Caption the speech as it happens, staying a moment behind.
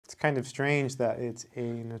kind of strange that it's a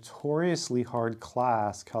notoriously hard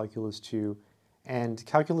class, Calculus 2, and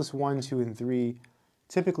Calculus 1, 2, and 3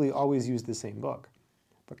 typically always use the same book.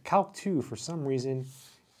 But Calc 2, for some reason,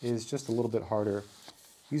 is just a little bit harder.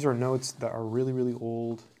 These are notes that are really, really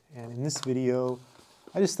old, and in this video,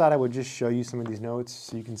 I just thought I would just show you some of these notes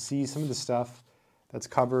so you can see some of the stuff that's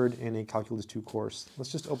covered in a Calculus 2 course.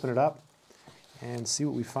 Let's just open it up and see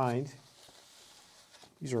what we find.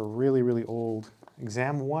 These are really, really old.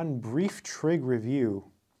 Exam 1, Brief Trig Review,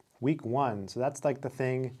 Week 1. So that's like the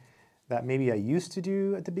thing that maybe I used to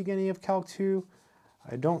do at the beginning of Calc 2.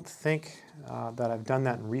 I don't think that I've done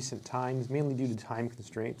that in recent times, mainly due to time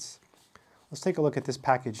constraints. Let's take a look at this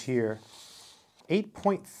package here.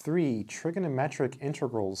 8.3, Trigonometric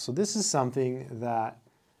Integrals. So this is something that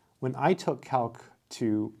when I took Calc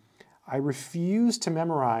 2, I refused to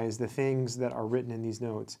memorize the things that are written in these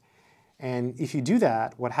notes. And if you do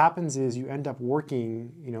that, what happens is you end up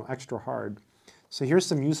working, extra hard. So here's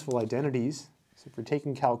some useful identities. So if you're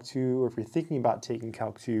taking Calc 2, or if you're thinking about taking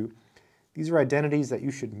Calc 2, these are identities that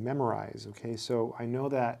you should memorize, okay? So I know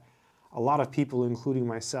that a lot of people, including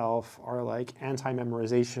myself, are like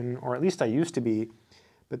anti-memorization, or at least I used to be,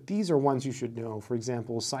 but these are ones you should know. For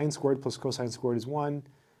example, sine squared plus cosine squared is 1.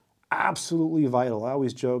 Absolutely vital. I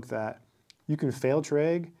always joke that you can fail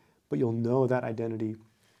trig, but you'll know that identity.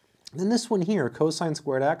 And then this one here, cosine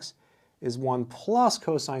squared x is 1 plus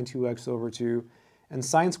cosine 2x over 2, and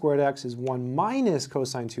sine squared x is 1 minus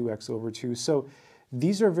cosine 2x over 2. So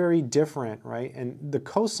these are very different, right? And the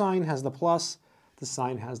cosine has the plus, the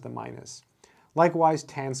sine has the minus. Likewise,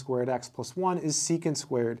 tan squared x plus 1 is secant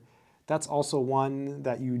squared. That's also one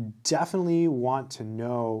that you definitely want to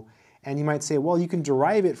know. And you might say, well, you can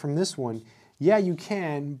derive it from this one. Yeah, you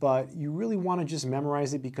can, but you really want to just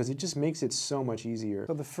memorize it because it just makes it so much easier.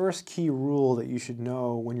 So the first key rule that you should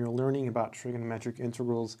know when you're learning about trigonometric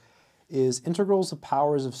integrals is integrals of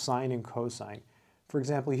powers of sine and cosine. For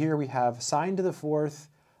example, here we have sine to the fourth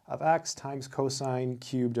of x times cosine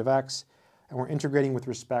cubed of x, and we're integrating with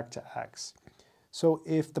respect to x. So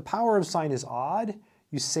if the power of sine is odd,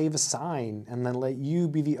 you save a sign and then let u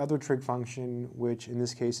be the other trig function, which in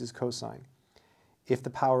this case is cosine. If the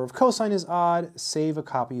power of cosine is odd, save a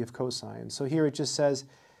copy of cosine. So here it just says,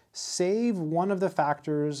 save one of the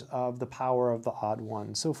factors of the power of the odd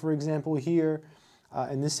one. So for example here,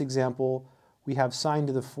 in this example, we have sine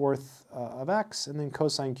to the fourth of x and then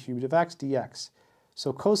cosine cubed of x dx.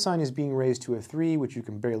 So cosine is being raised to a 3, which you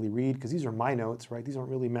can barely read because these are my notes, right? These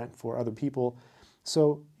aren't really meant for other people.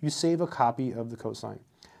 So you save a copy of the cosine.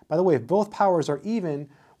 By the way, if both powers are even,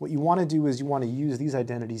 what you want to do is you want to use these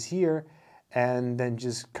identities here and then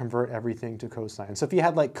just convert everything to cosine. So if you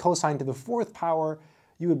had like cosine to the fourth power,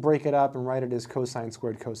 you would break it up and write it as cosine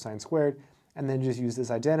squared, and then just use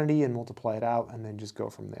this identity and multiply it out and then just go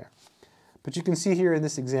from there. But you can see here in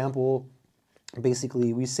this example,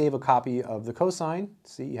 basically we save a copy of the cosine.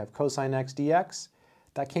 See, you have cosine x dx.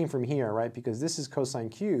 That came from here, right? Because this is cosine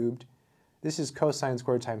cubed. This is cosine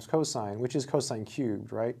squared times cosine, which is cosine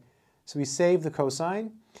cubed, right? So we save the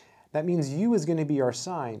cosine. That means u is going to be our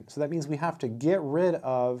sine. So that means we have to get rid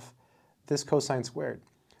of this cosine squared.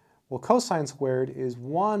 Well, cosine squared is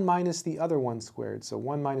 1 minus the other one squared, so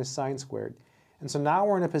 1 minus sine squared. And so now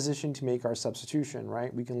we're in a position to make our substitution,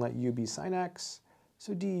 right? We can let u be sine x,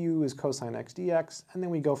 so du is cosine x dx, and then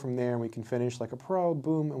we go from there and we can finish like a pro,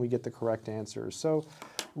 boom, and we get the correct answer. So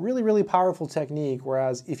really, really powerful technique,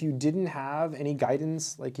 whereas if you didn't have any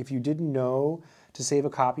guidance, like if you didn't know to save a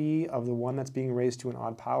copy of the one that's being raised to an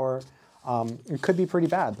odd power, it could be pretty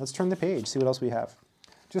bad. Let's turn the page, see what else we have.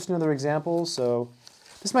 Just another example, so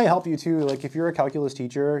this might help you too. Like if you're a calculus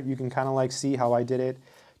teacher, you can kind of like see how I did it.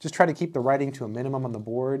 Just try to keep the writing to a minimum on the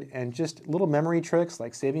board, and just little memory tricks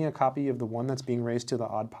like saving a copy of the one that's being raised to the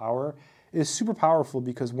odd power is super powerful,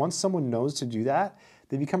 because once someone knows to do that,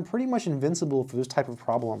 they become pretty much invincible for this type of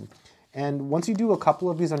problem. And once you do a couple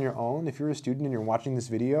of these on your own, if you're a student and you're watching this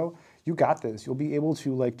video, you got this. You'll be able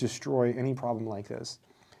to like destroy any problem like this.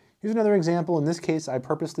 Here's another example. In this case, I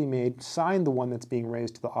purposely made sine the one that's being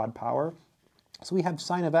raised to the odd power. So we have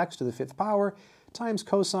sine of x to the 5th power times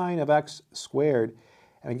cosine of x squared.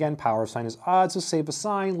 And again, power of sine is odd, so save a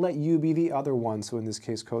sign, let u be the other one, so in this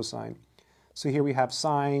case cosine. So here we have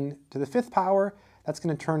sine to the 5th power. That's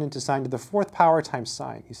going to turn into sine to the 4th power times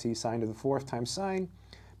sine. You see sine to the 4th times sine,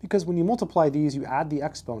 because when you multiply these, you add the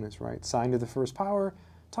exponents, right? Sine to the 1st power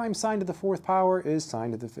times sine to the 4th power is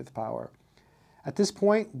sine to the 5th power. At this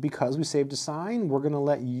point, because we saved a sign, we're going to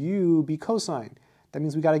let u be cosine. That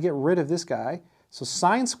means we got to get rid of this guy. So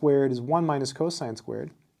sine squared is 1 minus cosine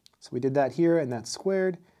squared. So we did that here, and that's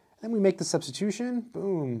squared. Then we make the substitution,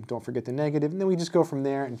 boom, don't forget the negative, and then we just go from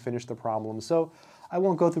there and finish the problem. So I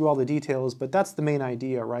won't go through all the details, but that's the main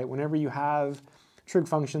idea, right? Whenever you have trig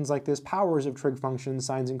functions like this, powers of trig functions,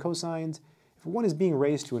 sines and cosines, if one is being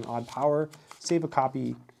raised to an odd power, save a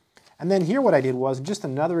copy. And then here what I did was just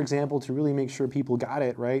another example to really make sure people got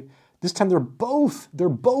it, right? This time they're both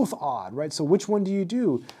odd, right? So which one do you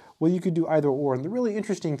do? Well, you could do either or. And the really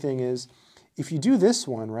interesting thing is, if you do this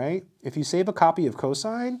one, right? If you save a copy of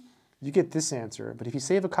cosine, you get this answer. But if you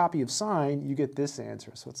save a copy of sine, you get this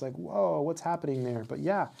answer. So it's like, whoa, what's happening there? But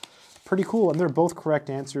yeah, pretty cool. And they're both correct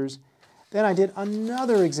answers. Then I did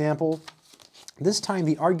another example. This time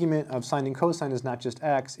the argument of sine and cosine is not just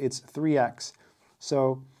x, it's 3x.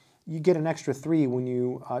 So you get an extra 3 when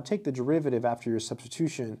you take the derivative after your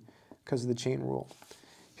substitution because of the chain rule.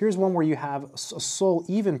 Here's one where you have a sole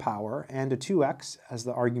even power and a 2x as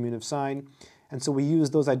the argument of sine. And so we use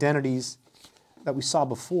those identities that we saw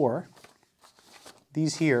before,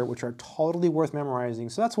 these here, which are totally worth memorizing.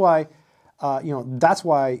 So that's why, that's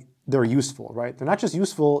why they're useful, right? They're not just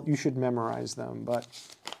useful, you should memorize them, but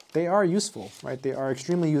they are useful, right? They are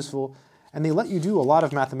extremely useful, and they let you do a lot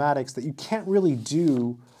of mathematics that you can't really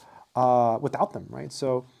do without them, right?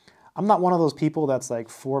 So I'm not one of those people that's like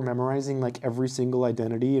for memorizing like every single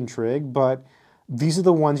identity in trig, but these are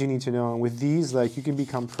the ones you need to know, and with these, like, you can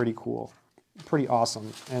become pretty cool, pretty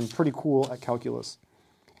awesome, and pretty cool at calculus.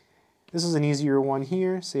 This is an easier one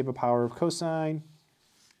here, save a power of cosine.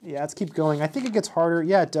 Yeah, let's keep going. I think it gets harder.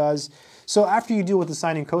 Yeah, it does. So after you deal with the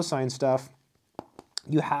sine and cosine stuff,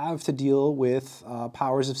 you have to deal with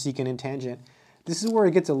powers of secant and tangent. This is where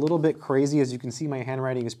it gets a little bit crazy. As you can see, my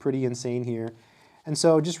handwriting is pretty insane here. And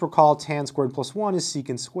so just recall tan squared plus 1 is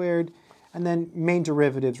secant squared. And then main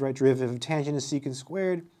derivatives, right? Derivative of tangent is secant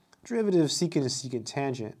squared. Derivative of secant is secant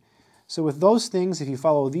tangent. So with those things, if you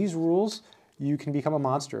follow these rules, you can become a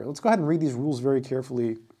monster. Let's go ahead and read these rules very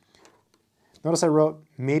carefully. Notice I wrote,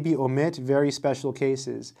 maybe omit very special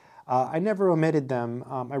cases. I never omitted them.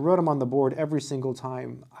 I wrote them on the board every single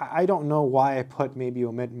time. I don't know why I put maybe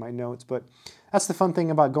omit in my notes, but that's the fun thing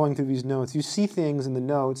about going through these notes. You see things in the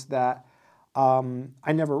notes that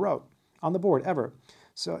I never wrote on the board, ever.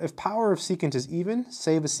 So if power of secant is even,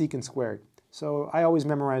 save a secant squared. So I always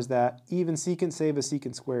memorize that. Even secant, save a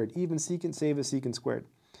secant squared. Even secant, save a secant squared.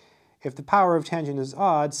 If the power of tangent is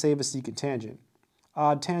odd, save a secant tangent.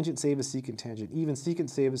 Odd tangent, save a secant tangent. Even secant,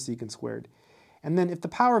 save a secant squared. And then if the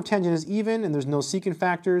power of tangent is even and there's no secant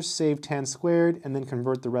factors, save tan squared and then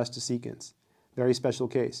convert the rest to secants. Very special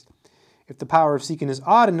case. If the power of secant is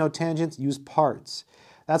odd and no tangents, use parts.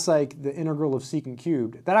 That's like the integral of secant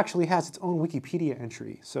cubed. That actually has its own Wikipedia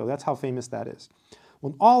entry, so that's how famous that is.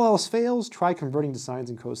 When all else fails, try converting to sines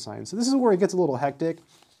and cosines. So this is where it gets a little hectic.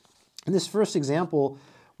 In this first example,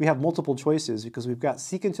 we have multiple choices because we've got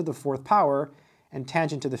secant to the 4th power and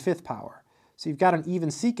tangent to the 5th power. So you've got an even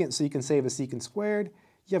secant, so you can save a secant squared.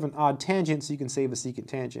 You have an odd tangent, so you can save a secant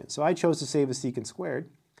tangent. So I chose to save a secant squared.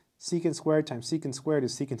 Secant squared times secant squared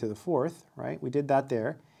is secant to the 4th, right? We did that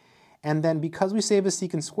there. And then because we save a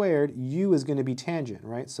secant squared, u is going to be tangent,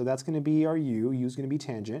 right? So that's going to be our u is going to be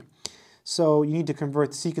tangent. So you need to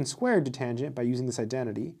convert secant squared to tangent by using this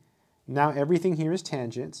identity. Now everything here is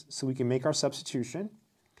tangents, so we can make our substitution.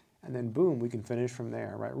 And then boom, we can finish from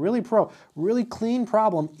there, right? Really clean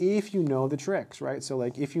problem if you know the tricks, right? So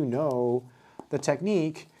like if you know the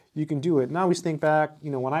technique, you can do it. Now we think back,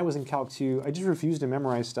 when I was in Calc 2, I just refused to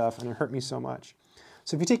memorize stuff and it hurt me so much.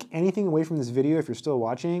 So if you take anything away from this video, if you're still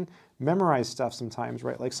watching, memorize stuff sometimes,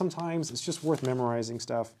 right? Like sometimes it's just worth memorizing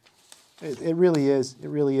stuff. It really is, it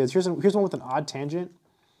really is. Here's one with an odd tangent.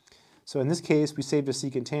 So in this case, we saved a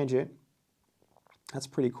secant tangent. That's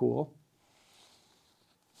pretty cool.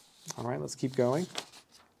 All right, let's keep going.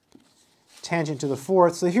 Tangent to the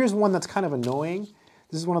 4th. So here's one that's kind of annoying.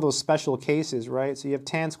 This is one of those special cases, right? So you have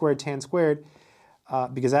tan squared,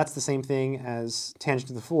 because that's the same thing as tangent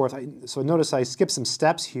to the 4th. So notice I skipped some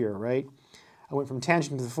steps here, right? I went from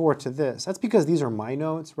tangent to the 4th to this. That's because these are my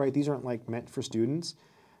notes, right? These aren't like meant for students.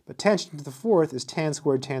 But tangent to the 4th is tan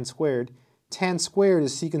squared, tan squared. Tan squared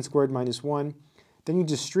is secant squared minus 1. Then you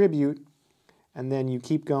distribute, and then you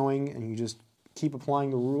keep going, and you just keep applying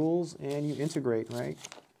the rules, and you integrate, right?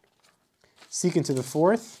 Secant to the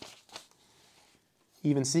 4th,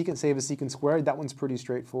 even secant, save a secant squared. That one's pretty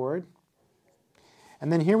straightforward.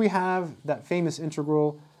 And then here we have that famous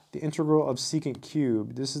integral, the integral of secant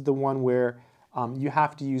cubed. This is the one where you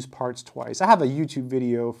have to use parts twice. I have a YouTube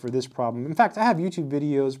video for this problem. In fact, I have YouTube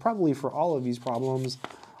videos probably for all of these problems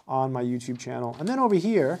on my YouTube channel. And then over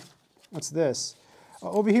here, what's this?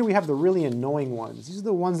 Over here we have the really annoying ones. These are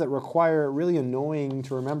the ones that require really annoying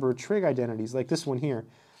to remember trig identities, like this one here.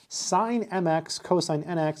 sine mx cosine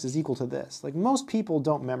nx is equal to this. Like, most people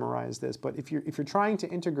don't memorize this, but if you're trying to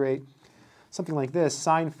integrate something like this,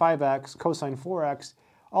 sine 5x cosine 4x,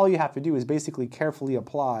 all you have to do is basically carefully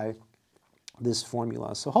apply this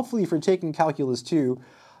formula. So hopefully if you're taking Calculus 2,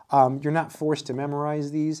 you're not forced to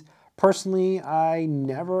memorize these. Personally, I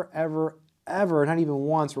never, ever, ever, not even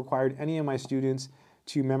once, required any of my students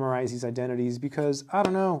to memorize these identities because, I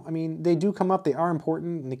don't know, I mean, they do come up, they are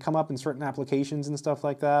important, and they come up in certain applications and stuff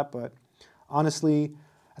like that, but honestly,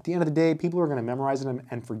 at the end of the day, people are going to memorize them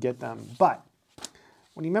and forget them. But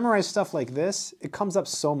when you memorize stuff like this, it comes up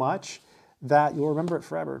so much that you'll remember it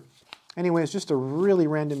forever. Anyway, it's just a really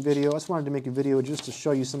random video. I just wanted to make a video just to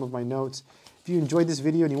show you some of my notes. If you enjoyed this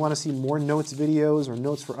video and you want to see more notes videos or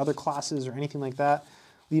notes for other classes or anything like that,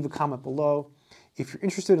 leave a comment below. If you're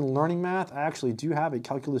interested in learning math, I actually do have a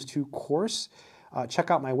Calculus 2 course.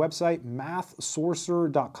 Check out my website,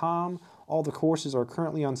 mathsorcerer.com. All the courses are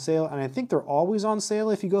currently on sale, and I think they're always on sale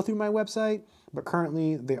if you go through my website, but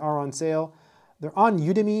currently they are on sale. They're on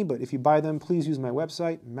Udemy, but if you buy them, please use my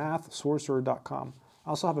website, mathsorcerer.com. I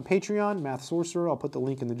also have a Patreon, Math Sorcerer. I'll put the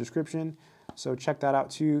link in the description. So check that out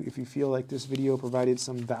too if you feel like this video provided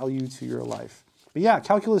some value to your life. But yeah,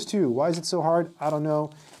 Calculus 2, why is it so hard? I don't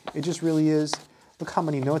know. It just really is. Look how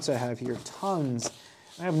many notes I have here, tons.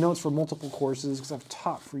 I have notes for multiple courses because I've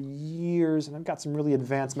taught for years, and I've got some really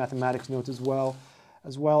advanced mathematics notes as well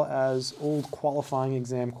as old qualifying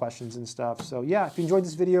exam questions and stuff. So yeah, if you enjoyed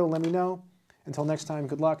this video, let me know. Until next time,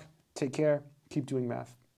 good luck, take care, keep doing math.